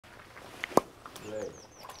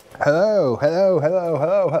Hello, hello, hello,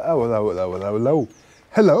 hello, hello, hello, hello, hello, hello,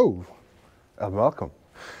 hello, and welcome.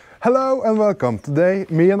 Hello and welcome. Today,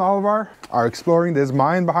 me and Alvar are exploring this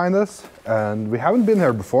mine behind us, and we haven't been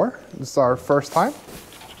here before. This is our first time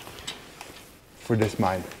for this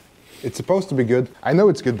mine. It's supposed to be good. I know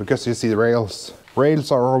it's good because you see the rails.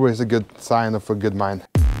 Rails are always a good sign of a good mine.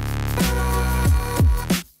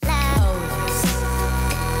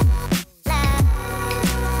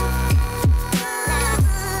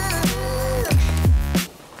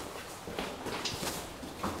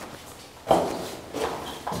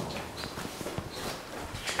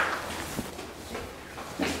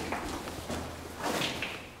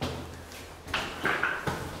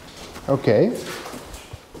 Okay,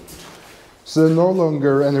 so no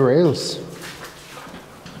longer any rails.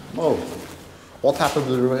 Oh, what happened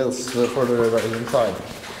to the rails for the rail inside?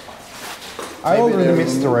 I already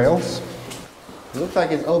missed the rails. It looks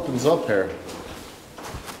like it opens up here.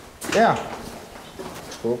 Yeah.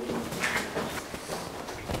 Cool.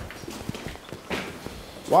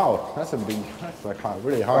 Wow, that's a big, that's like high,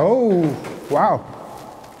 really high. Oh, wow.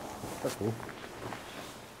 That's cool.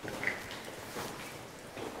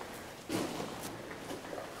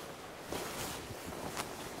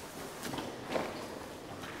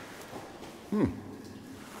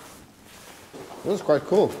 This is quite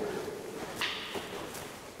cool.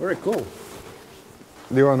 Very cool.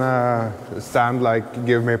 Do you wanna stand like,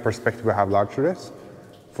 give me a perspective of how large it is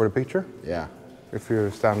for the picture? Yeah. If you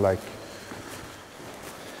stand like...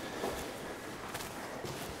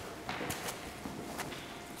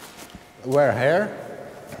 Where, here?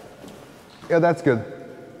 Yeah, that's good.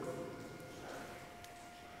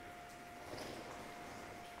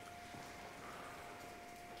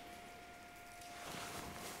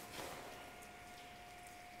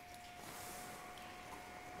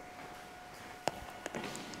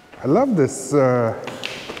 I love this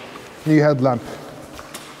new headlamp.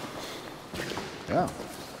 Yeah.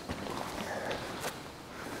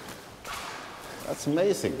 That's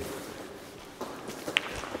amazing.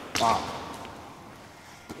 Wow.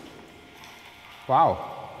 Wow,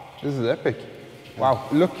 this is epic. Wow,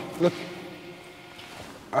 look, look.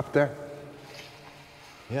 Up there.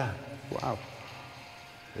 Yeah. Wow.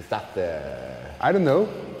 Is that the I don't know.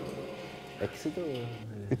 exit or?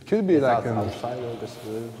 It could be like an... outside or just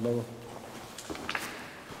below?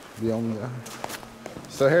 Beyond there.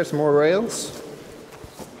 So here's more rails.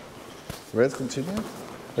 Rails continue.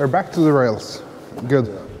 They're back to the rails. Good.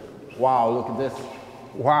 Wow, look at this.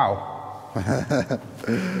 Wow.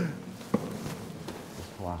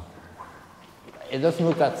 Wow. It doesn't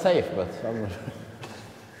look that safe, but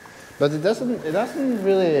but it doesn't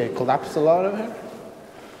really collapse a lot of here.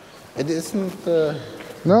 It isn't.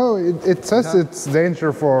 No, it says it's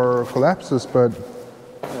danger for collapses, but...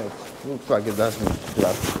 Yeah, it looks like it doesn't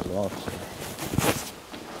collapse a lot.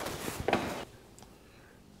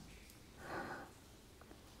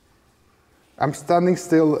 I'm standing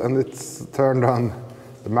still and it's turned on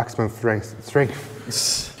the maximum strength.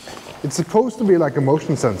 It's supposed to be like a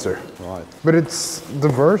motion sensor. Right. But it's the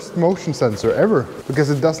worst motion sensor ever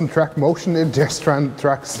because it doesn't track motion, it just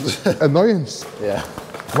tracks annoyance. Yeah.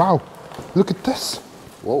 Wow, look at this.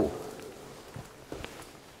 Whoa.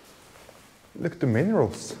 Look at the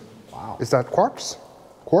minerals. Wow. Is that quartz?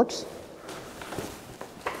 Quartz?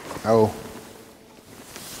 Oh.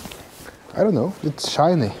 I don't know, it's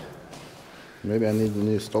shiny. Maybe I need a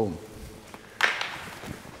new stone.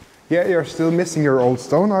 Yeah, you're still missing your old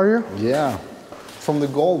stone, are you? Yeah. From the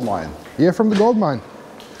gold mine. Yeah, from the gold mine.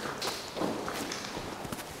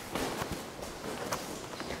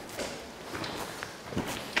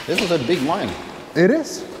 This was a big mine. It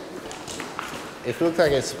is. It looks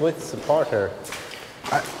like it splits apart here.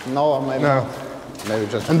 No, maybe No. not. Maybe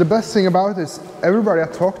just. And the best thing about this, everybody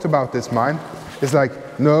that talked about this mine is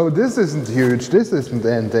like, no, this isn't huge, this isn't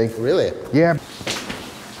anything. Really? Yeah.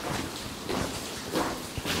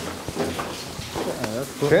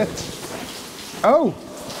 That's cool. Shit. Oh,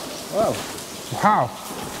 Wow. wow.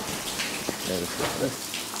 Yeah, let's get this.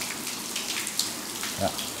 Ja.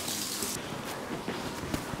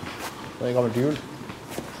 Det är gammalt hjul.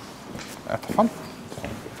 Fan.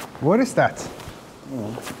 What is that?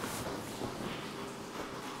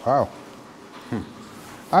 Wow.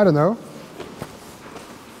 I don't know.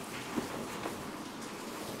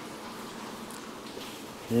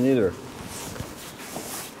 Me neither.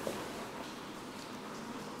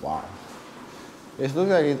 Wow. It looks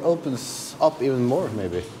like it opens up even more,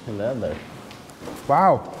 maybe, in the end there.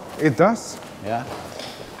 Wow, it does. Yeah.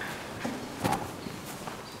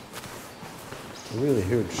 Really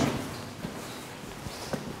huge.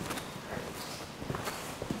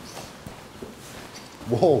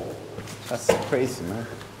 Whoa, that's crazy, man.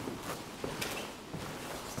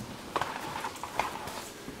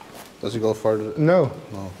 Does it go further? No.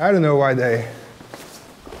 No. I don't know why they...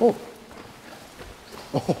 Oh.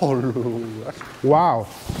 Oh, that's... Wow.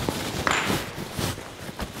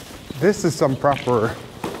 This is some proper...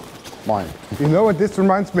 Mine. You know what this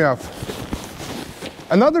reminds me of?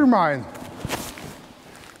 Another mine.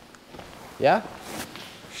 Yeah?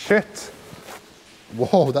 Shit.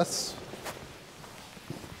 Whoa, that's...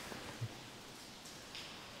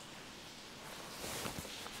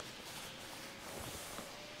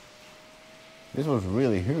 This was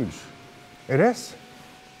really huge. It is.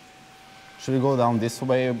 Should we go down this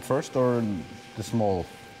way first or the small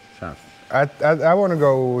shaft? I want to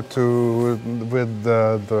go to with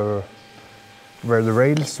the where the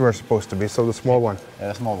rails were supposed to be, so the small one. Yeah,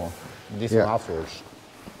 the small one. This Yeah. one afterwards.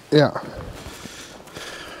 Yeah.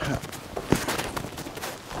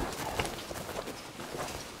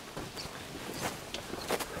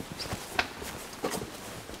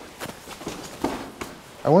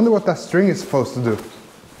 I wonder what that string is supposed to do.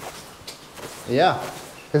 Yeah.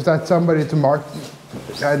 Is that somebody to mark,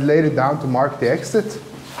 had laid it down to mark the exit?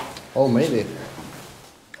 Oh, maybe.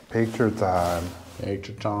 Picture time.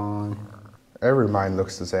 Picture time. Every mine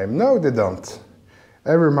looks the same. No, they don't.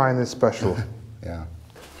 Every mine is special. Yeah.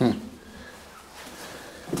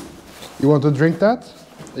 You want to drink that?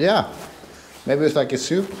 Yeah. Maybe it's like a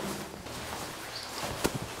soup.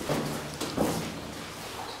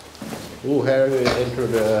 Oh, here we enter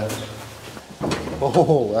the...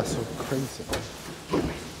 Oh, that's so crazy.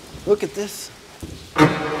 Look at this.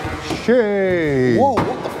 Shit. Whoa,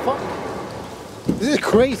 what the fuck? This is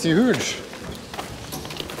crazy huge.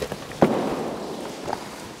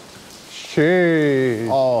 Shit.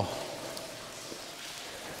 Oh.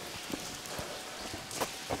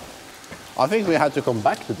 I think we had to come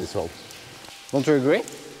back to this hole. Don't you agree?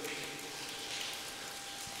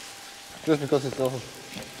 Just because it's so...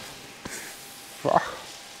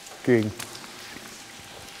 Fucking.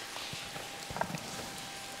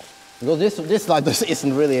 Because this light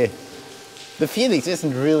isn't really... The Phoenix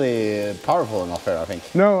isn't really powerful enough here, I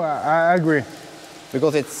think. No, I agree.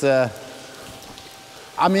 Because it's...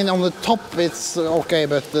 I mean, on the top it's okay,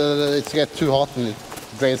 but it gets too hot and it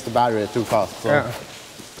drains the battery too fast. So. Yeah.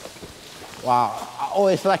 Wow. Oh,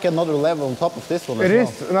 it's like another level on top of this one as It well.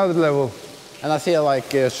 is another level. And I see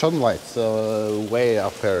like sunlight way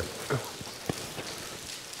up here.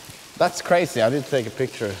 That's crazy. I need to take a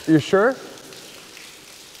picture. You sure?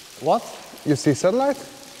 What? You see sunlight?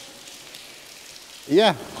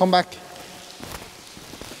 Yeah, come back.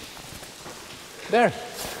 There.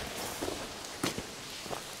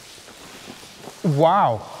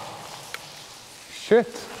 Wow. Shit.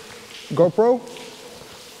 GoPro?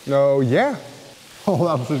 No, yeah. Oh,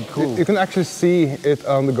 that was cool. You can actually see it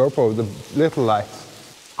on the GoPro, the little light.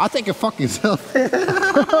 I'll take a fucking selfie.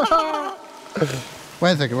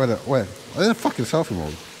 Wait a second, wait. It's a fucking selfie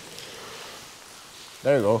mode.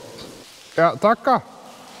 There you go. Yeah, tacka.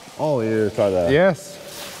 Oh, you try that? Yes.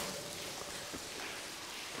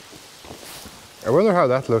 I wonder how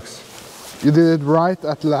that looks. You did it right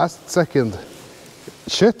at the last second.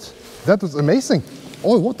 Shit, that was amazing.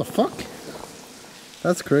 Oh, what the fuck?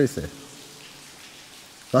 That's crazy.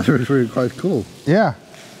 That was really quite cool. Yeah.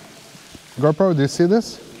 GoPro, do you see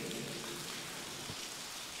this?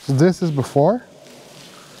 So this is before.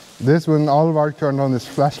 This when Oliver turned on his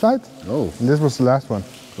flashlight. Oh. And this was the last one.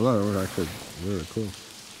 Well, that was actually really cool.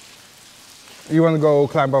 You want to go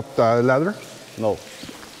climb up the ladder? No.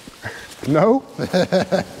 No?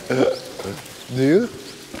 Do you?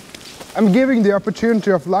 I'm giving the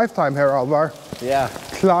opportunity of lifetime here, Alvar. Yeah.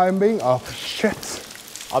 Climbing up shit.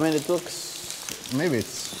 I mean, it looks... Maybe it's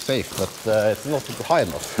safe, but it's not high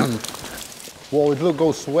enough. Whoa, it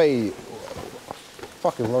goes way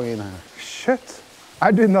fucking long in here. Shit.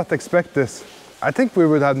 I did not expect this. I think we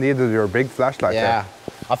would have needed your big flashlight Yeah. there.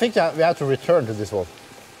 I think that we have to return to this one.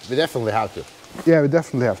 We definitely have to. Yeah, we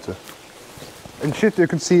definitely have to. And shit, you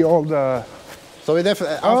can see all the... So we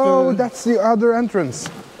definitely... Oh, that's the other entrance.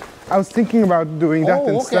 I was thinking about doing that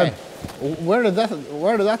instead. Okay. Where did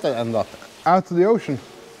that end up? Out to the ocean.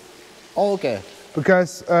 Oh, okay.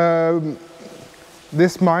 Because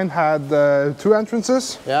this mine had 2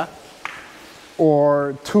 entrances. Yeah.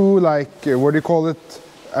 Or 2, like, what do you call it?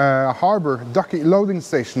 Harbor, docking, loading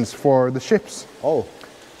stations for the ships. Oh.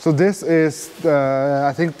 So this is the,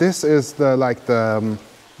 I think this is the, like the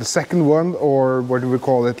second one, or what do we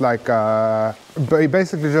call it? Like,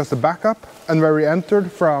 basically just a backup. And where we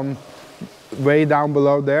entered from way down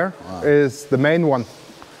below there is the main one.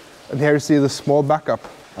 And here you see the small backup.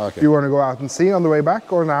 Okay. Do you want to go out and see on the way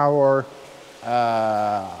back or now, or?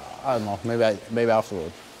 I don't know. Maybe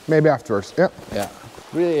afterwards. Maybe afterwards. Yeah. Yeah.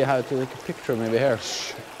 Really had to take a picture maybe here.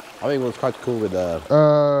 I think it was quite cool with the.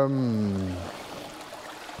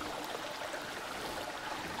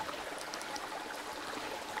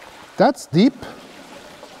 That's deep.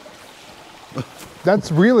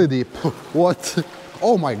 That's really deep. What?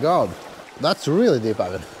 Oh my God. That's really deep,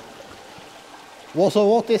 Ivan. Well, so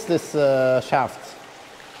what is this shaft?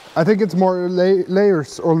 I think it's more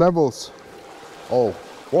layers or levels. Oh,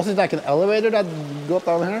 was it like an elevator that got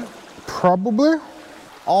down here? Probably.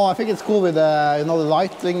 Oh, I think it's cool with you know, the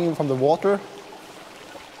lighting from the water.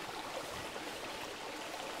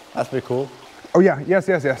 That's pretty cool. Oh yeah, yes.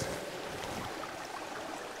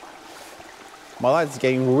 My light's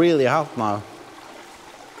getting really hot now.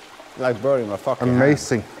 Like burning my fucking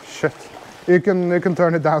Amazing. Shit. You can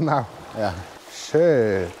turn it down now. Yeah.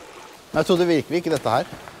 Shit. Jeg trodde virkelig ikke dette her.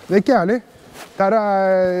 Det er ikke ærlig. Der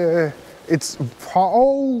er... It's...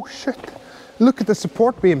 Oh, shit. Look at the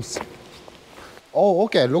support beams. Oh,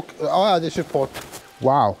 okay, look. Oh, yeah, the support.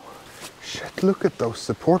 Wow. Shit, look at those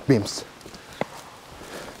support beams.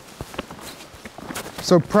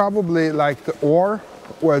 So probably like the ore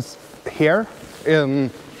was here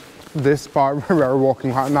in this part where we're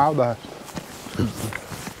walking right now.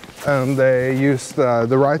 And they used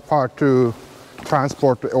the right part to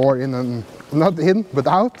transport the ore in and not in, but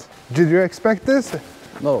out. Did you expect this?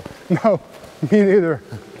 No. No, me neither.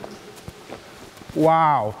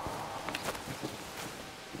 Wow.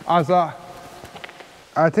 Also,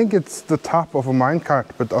 I think it's the top of a minecart,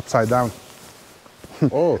 but upside down.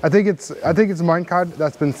 Oh. I think it's a minecart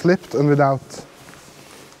that's been flipped and without.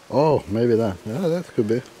 Oh, maybe that. Yeah, that could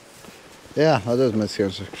be. Yeah, that does make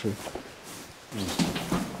sense actually.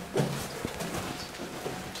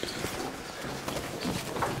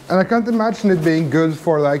 And I can't imagine it being good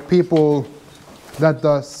for like people that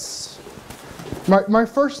does. My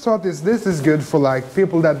first thought is this is good for like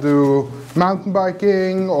people that do mountain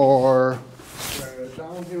biking or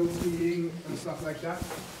downhill skiing and stuff like that.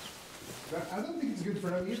 But I don't think it's good for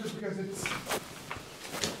them either because it's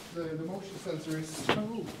the motion sensor is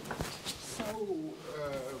so.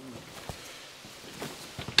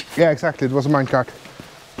 Yeah, exactly. It was a minecart.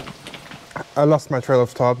 I lost my trail of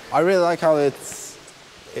thought. I really like how the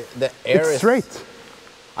air is straight.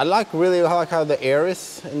 I like how the air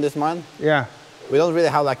is in this mine. Yeah. We don't really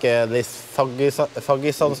have like this foggy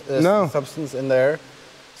No. substance in there,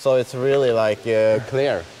 so it's really like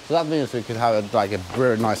clear. So that means we could have like a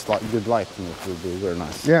very nice, good light, and it would be very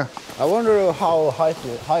nice. Yeah. I wonder how high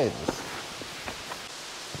it is.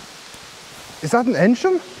 Is that an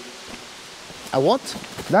engine? A what?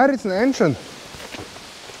 That is an engine.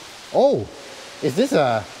 Oh, is this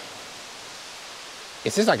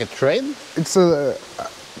like a train? It's a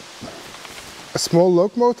small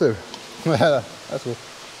locomotive. That's cool.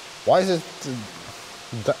 Why is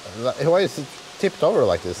it tipped over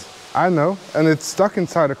like this? I know, and it's stuck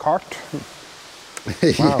inside a cart.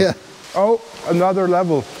 Wow. Yeah. Oh, another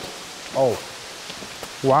level. Oh,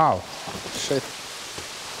 Wow. shit.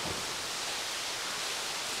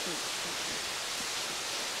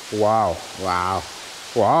 Wow. Wow.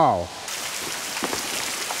 Wow.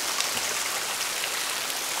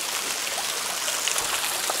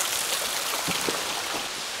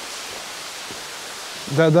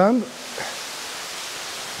 Dead end?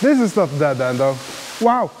 This is not dead end though.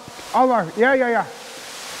 Wow. Alvar, yeah.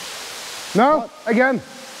 No, What? again.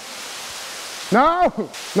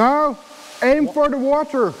 No. Aim for the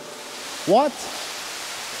water. What?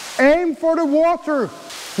 Aim for the water.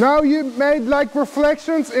 Now you made like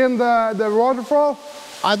reflections in the waterfall.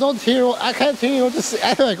 I can't hear what du sier.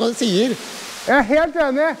 Jeg hører ikke hva du sier. Jeg er helt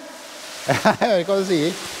enig. Jeg hører ikke hva du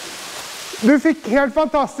sier. Du fikk helt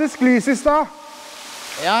fantastisk lys i stad.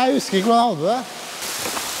 Jeg husker ikke hvordan jeg hadde det.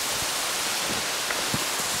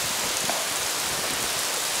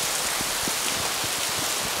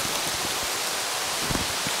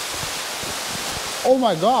 Oh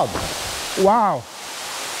my God. Wow.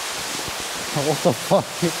 What the fuck?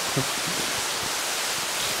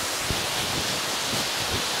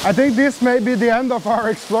 I think this may be the end of our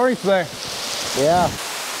exploring today. Yeah.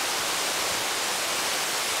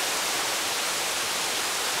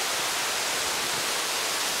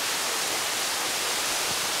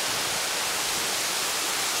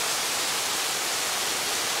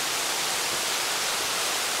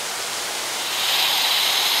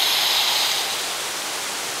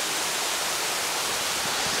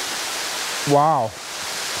 Wow.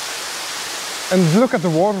 And look at the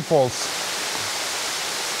waterfalls.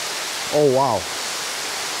 Oh wow.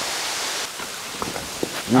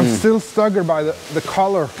 I'm still staggered by the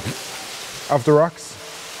color of the rocks.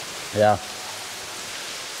 Yeah.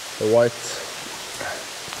 The white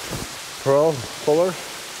pearl color.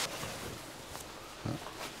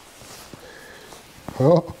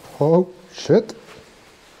 Oh, shit.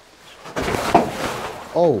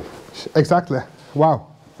 Oh. Exactly. Wow.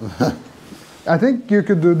 I think you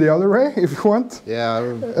could do the other way if you want. Yeah.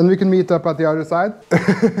 And we can meet up at the other side.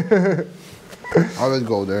 I will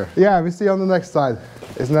go there. Yeah, we see you on the next side.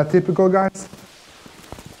 Isn't that typical, guys?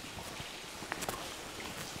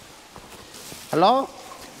 Hello?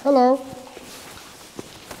 Hello.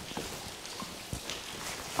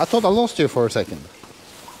 I thought I lost you for a second.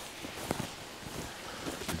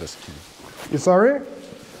 Just kidding. You sorry?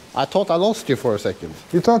 I thought I lost you for a second.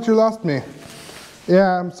 You thought you lost me.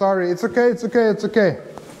 Yeah, I'm sorry. It's okay, it's okay, it's okay.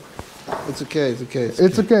 It's okay, it's okay.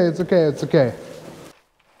 It's okay, it's okay, it's okay.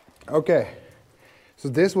 Okay. So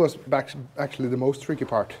this was actually the most tricky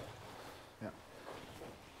part. Yeah.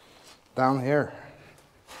 Down here.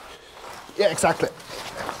 Yeah, exactly.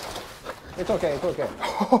 It's okay, it's okay.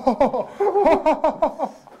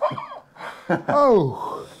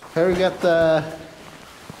 Oh! Here we get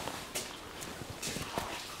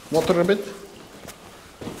water a bit.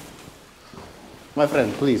 My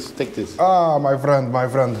friend, please, take this. Ah, my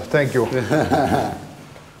friend, thank you.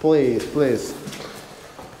 Please, please.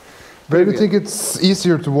 Maybe think it's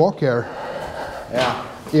easier to walk here. Yeah.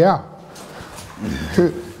 Yeah.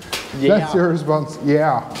 Yeah. That's your response.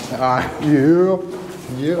 Yeah. You.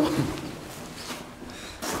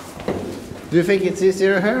 Do you think it's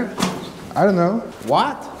easier here? I don't know.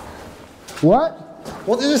 What? What?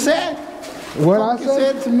 What did you say? What I You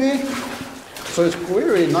said to me? So it's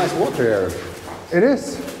clear, nice water here. It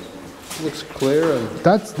is. Looks clear and...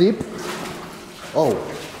 That's deep. Oh.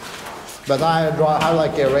 But I have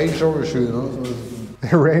like a Range Rover shoe, you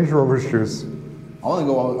know? Range Rover shoes. I want to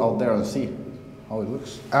go out there and see how it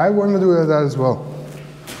looks. I want to do that as well.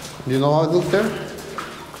 Do you know how it looks there?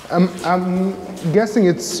 I'm guessing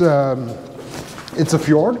it's a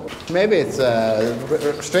fjord. Maybe it's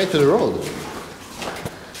straight to the road.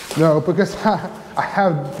 No, because I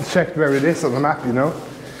have checked where it is on the map, you know.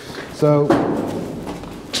 So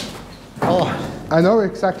I know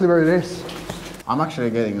exactly where it is. I'm actually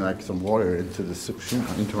getting like some water into the shoe,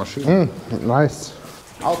 into my shoe. Nice.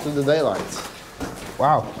 Out in the daylight.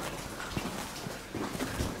 Wow.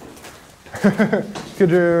 Could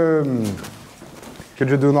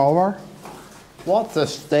you do an Alvar? What, a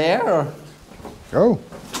stair? Oh,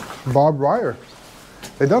 barbed wire.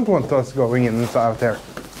 They don't want us going in and out there.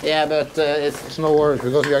 Yeah, but it's no worries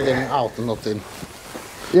because we are getting out and not in.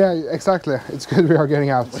 Yeah, exactly. It's good we are getting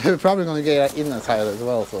out. We're probably going to get in inside as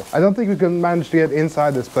well, so. I don't think we can manage to get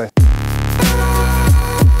inside this place.